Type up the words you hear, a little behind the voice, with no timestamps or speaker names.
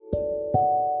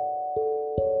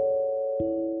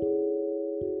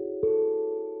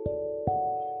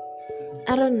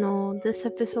I don't know, this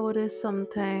episode is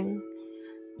something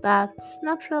that's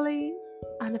not really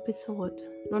an episode,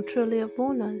 not really a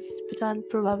bonus, but I'll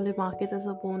probably mark it as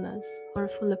a bonus or a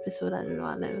full episode. I don't know,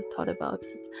 I never thought about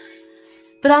it.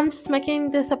 But I'm just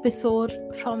making this episode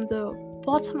from the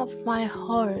bottom of my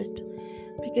heart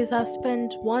because I've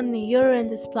spent 1 year in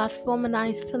this platform and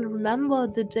I still remember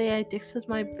the day I texted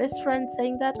my best friend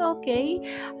saying that,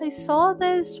 okay, I saw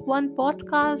this one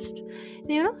podcast,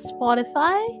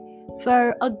 Spotify,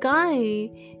 where a guy,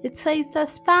 it says the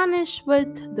Spanish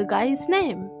with the guy's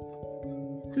name.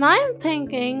 And I'm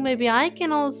thinking maybe I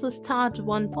can also start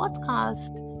one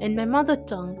podcast in my mother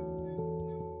tongue.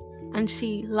 And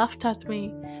she laughed at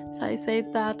me. So I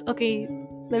said that, okay,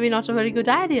 maybe not a very good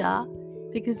idea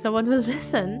because no one will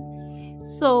listen.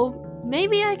 So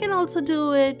maybe I can also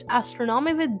do it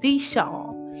astronomy with Disha.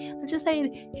 And she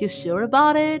said, you sure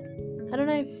about it? I don't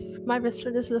know if my best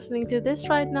friend is listening to this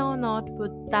right now or not,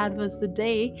 but that was the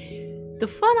day. The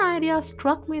fun idea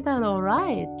struck me that,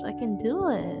 alright, I can do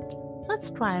it. Let's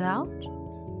try it out.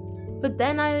 But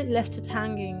then I left it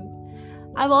hanging.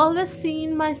 I've always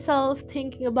seen myself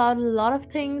thinking about a lot of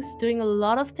things, doing a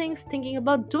lot of things, thinking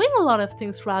about doing a lot of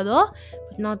things rather,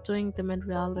 but not doing them in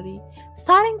reality.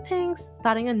 Starting things,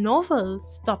 starting a novel,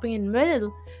 stopping in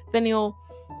middle when your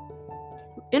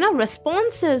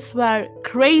responses were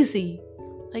crazy.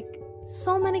 Like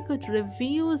so many good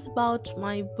reviews about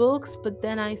my books, but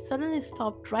then I suddenly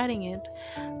stopped writing it.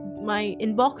 My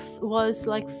inbox was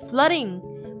like flooding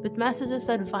with messages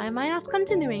that why am I not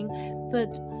continuing?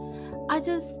 But I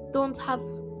just don't have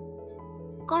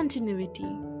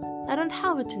continuity. I don't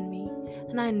have it in me.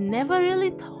 And I never really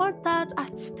thought that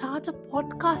I'd start a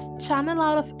podcast channel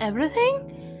out of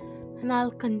everything. And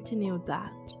I'll continue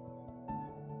that.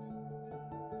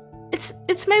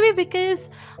 It's maybe because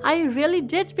I really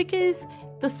did, because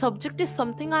the subject is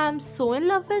something I am so in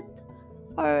love with.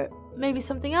 Or maybe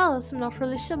something else. I'm not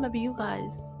really sure. Maybe you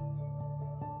guys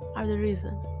are the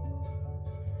reason.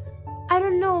 I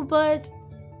don't know, but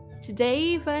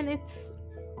today when it's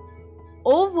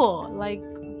over, like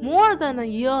more than a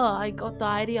year I got the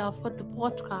idea for the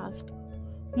podcast,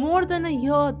 more than a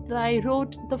year that I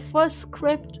wrote the first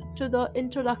script to the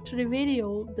introductory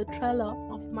video, the trailer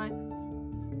of my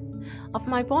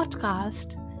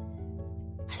podcast.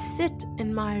 I sit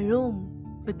in my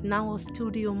room with now a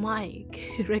studio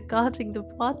mic recording the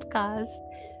podcast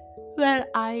where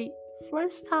I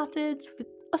first started with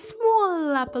a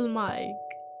small Apple mic,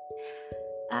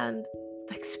 and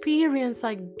the experience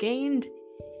I gained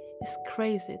is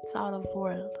crazy. It's out of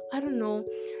world. I don't know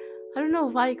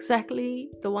why exactly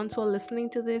the ones who are listening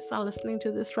to this are listening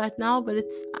to this right now, but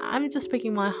I'm just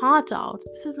speaking my heart out.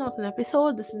 This is not an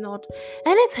episode, this is not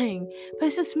anything, but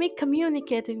it's just me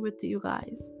communicating with you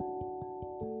guys.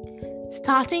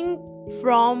 Starting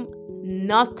from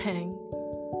nothing.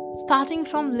 Starting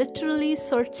from literally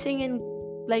searching in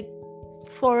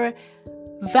for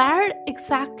where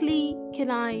exactly can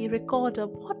I record a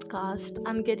podcast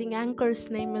and getting Anchor's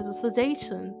name as a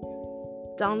suggestion.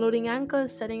 Downloading Anchor,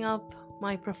 setting up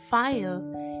my profile,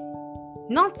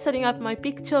 not setting up my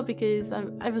picture because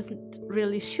I wasn't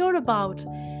really sure about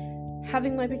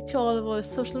having my picture all over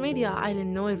social media. I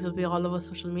didn't know it will be all over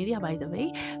social media, by the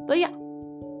way. But yeah,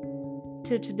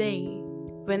 to today,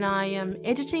 when I am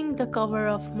editing the cover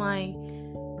of my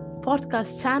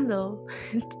podcast channel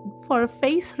for a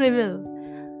face reveal,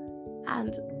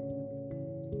 and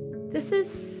this is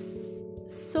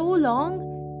so long,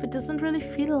 but doesn't really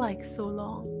feel like so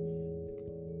long.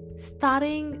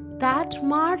 Starting that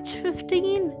March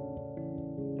 15,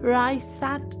 where I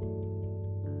sat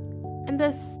in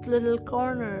this little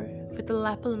corner with a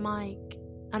lapel mic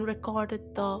and recorded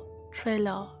the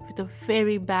trailer with a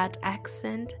very bad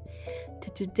accent, to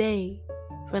today,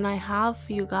 when I have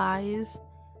you guys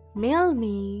mail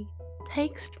me,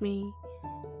 text me,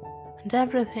 and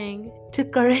everything to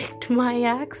correct my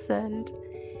accent,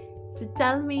 to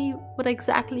tell me what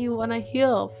exactly you want to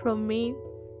hear from me,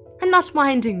 and not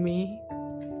minding me,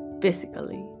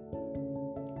 basically.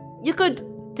 You could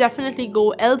definitely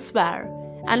go elsewhere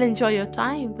and enjoy your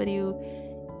time, but you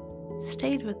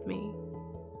stayed with me.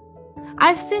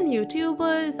 I've seen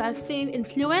YouTubers, I've seen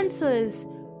influencers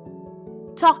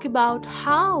talk about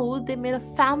how they made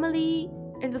a family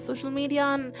in the social media,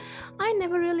 and I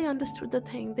never really understood the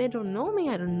thing. They don't know me,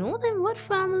 I don't know them. What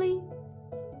family?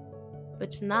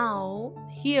 But now,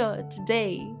 here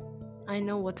today, I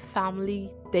know what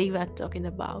family they were talking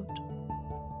about.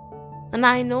 And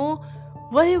I know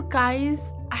what you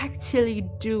guys actually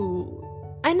do.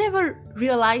 I never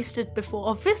realized it before.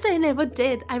 Obviously, I never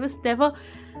did. I was never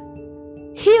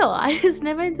here. I was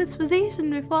never in this position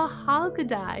before. How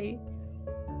could I?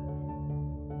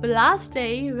 But last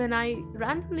day, when I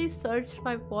randomly searched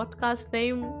my podcast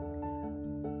name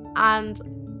and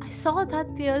I saw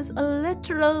that there's a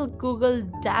literal Google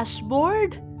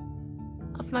dashboard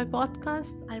of my podcast,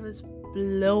 I was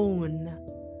blown.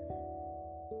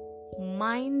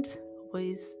 Mind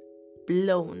was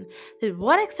blown. That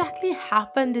what exactly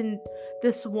happened in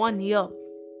this 1 year?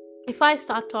 If I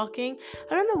start talking,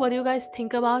 I don't know what you guys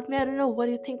think about me. I don't know what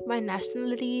you think my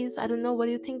nationality is. I don't know what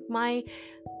you think my,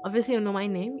 obviously you know my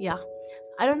name, yeah.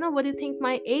 I don't know what you think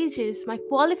my age is, my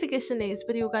qualification is,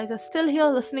 but you guys are still here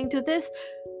listening to this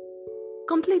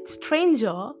complete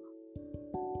stranger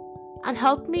and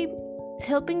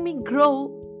helping me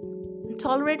grow,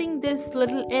 tolerating these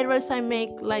little errors I make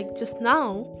like just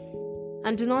now,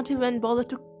 and do not even bother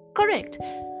to correct.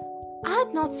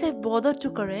 I'd not say bother to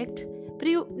correct, but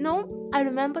you know, I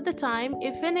remember the time,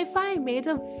 even if I made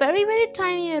a very, very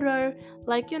tiny error,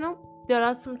 like there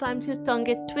are sometimes your tongue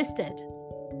get twisted.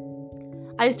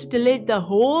 I used to delete the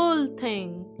whole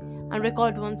thing and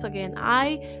record once again.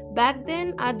 Back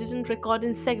then I didn't record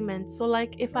in segments. So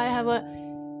like if I have a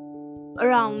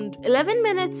around 11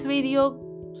 minutes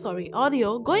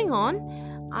audio going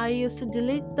on, I used to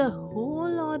delete the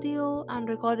whole audio and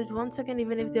record it once again,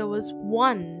 even if there was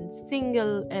one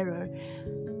single error.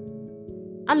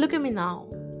 And look at me now.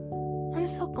 I'm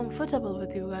so comfortable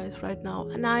with you guys right now,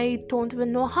 and I don't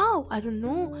even know how. I don't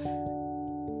know.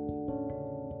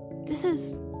 This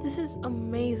is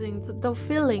amazing. The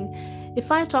feeling.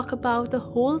 If I talk about the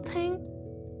whole thing,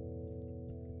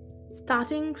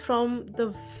 starting from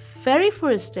the very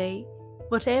first day,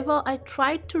 whatever I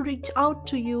tried to reach out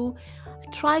to you, I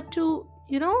tried to,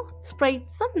 spread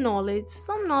some knowledge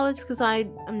because I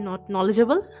am not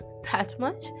knowledgeable that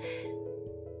much.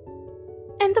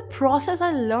 In the process,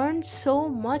 I learned so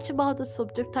much about the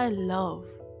subject I love.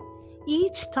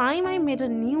 Each time I made a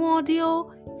new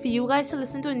audio for you guys to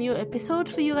listen to, a new episode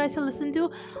for you guys to listen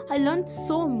to, I learned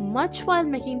so much while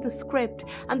making the script.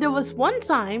 And there was one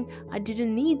time I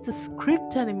didn't need the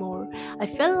script anymore. I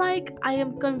felt like I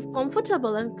am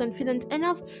comfortable and confident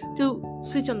enough to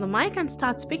switch on the mic and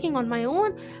start speaking on my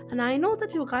own. And I know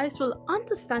that you guys will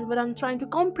understand what I'm trying to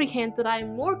comprehend, that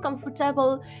I'm more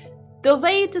comfortable the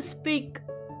way to speak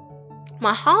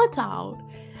my heart out,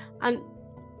 and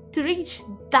to reach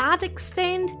that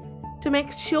extent, to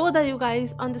make sure that you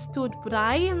guys understood what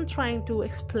I am trying to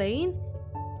explain,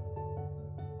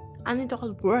 and it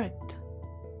all worked.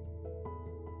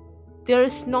 There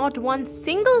is not one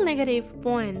single negative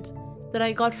point that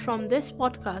I got from this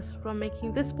podcast, from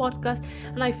making this podcast,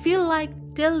 and I feel like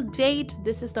till date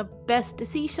this is the best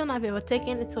decision I've ever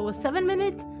taken. It's over 7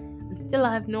 minutes and still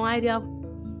I have no idea.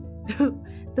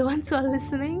 The ones who are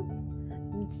listening,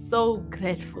 I'm so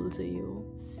grateful to you.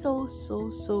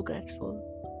 So grateful.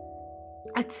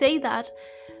 I'd say that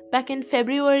back in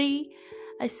February,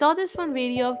 I saw this one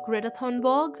video of Greta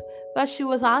Thunberg where she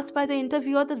was asked by the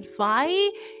interviewer that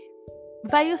why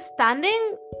you're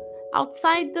standing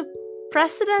outside the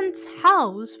president's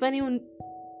house when you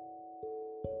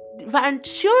weren't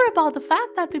sure about the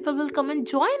fact that people will come and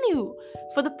join you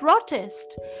for the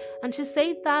protest. And she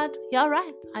said that, yeah,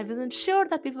 right, I wasn't sure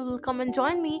that people will come and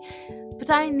join me, but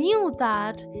I knew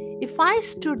that if I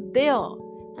stood there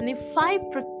and if I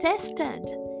protested,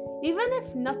 even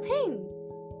if nothing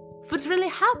would really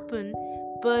happen,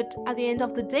 but at the end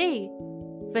of the day,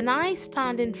 when I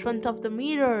stand in front of the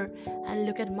mirror and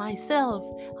look at myself,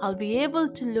 I'll be able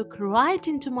to look right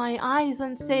into my eyes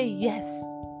and say, yes,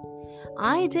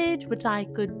 I did what I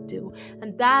could do.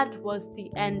 And that was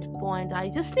the end point. I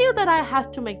just knew that I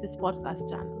had to make this podcast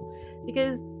channel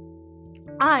because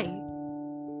I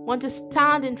want to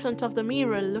stand in front of the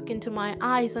mirror, look into my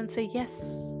eyes and say, yes,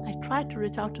 I tried to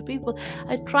reach out to people.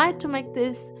 I tried to make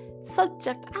this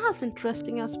subject as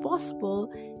interesting as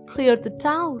possible, clear the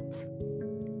doubts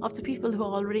of the people who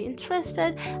are already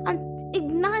interested, and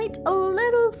ignite a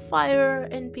little fire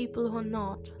in people who are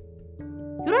not.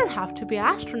 You don't have to be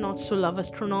astronauts to love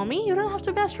astronomy. You don't have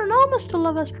to be astronomers to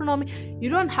love astronomy. You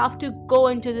don't have to go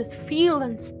into this field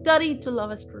and study to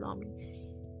love astronomy.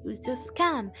 You just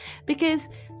can. Because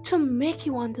to make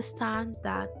you understand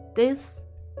that this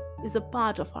is a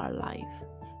part of our life.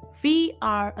 We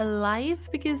are alive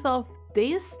because of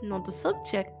this, not the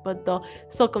subject, but the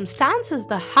circumstances,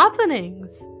 the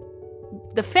happenings,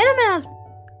 the phenomena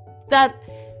that,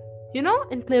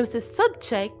 includes the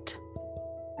subject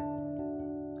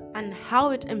and how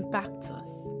it impacts us.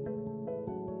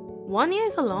 1 year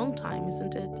is a long time,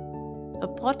 isn't it? A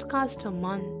podcast a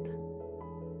month.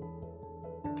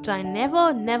 But I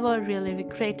never really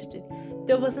regretted it.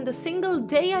 There wasn't a single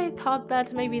day I thought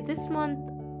that maybe this month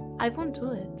I won't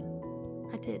do it.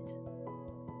 I did.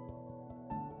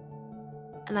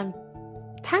 and I'm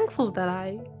thankful that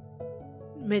I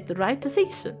made the right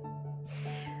decision.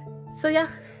 So yeah,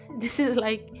 this is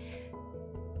like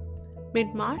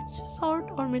mid-March sort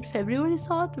or mid-February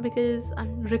sort, because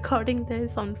I'm recording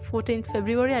this on 14th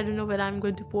February. I don't know when I'm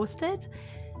going to post it,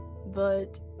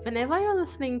 but whenever you're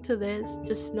listening to this,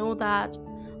 just know that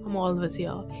I'm always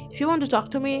here. If you want to talk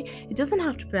to me, it doesn't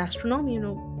have to be astronomy,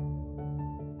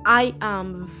 I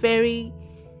am very,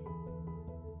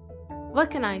 what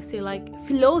can I say, like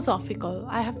philosophical.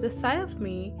 I have this side of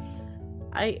me.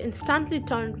 I instantly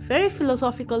turn very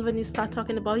philosophical when you start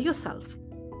talking about yourself.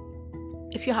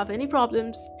 If you have any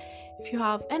problems, if you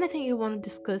have anything you want to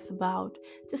discuss about,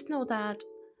 just know that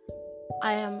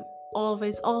I am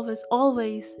always, always,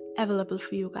 always available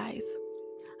for you guys.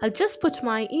 I'll just put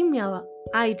my email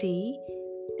ID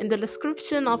in the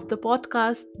description of the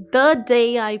podcast the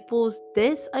day I post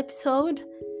this episode.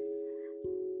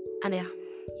 And yeah,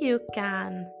 you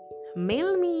can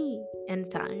mail me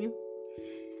anytime.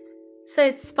 So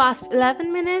it's past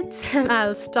 11 minutes and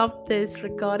I'll stop this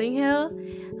recording here.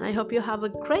 I hope you have a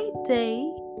great day.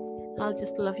 I'll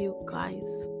just love you guys.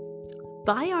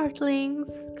 Bye, Artlings.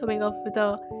 Coming up with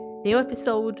a new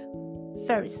episode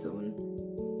very soon.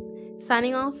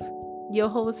 Signing off, your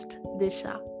host,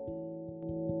 Disha.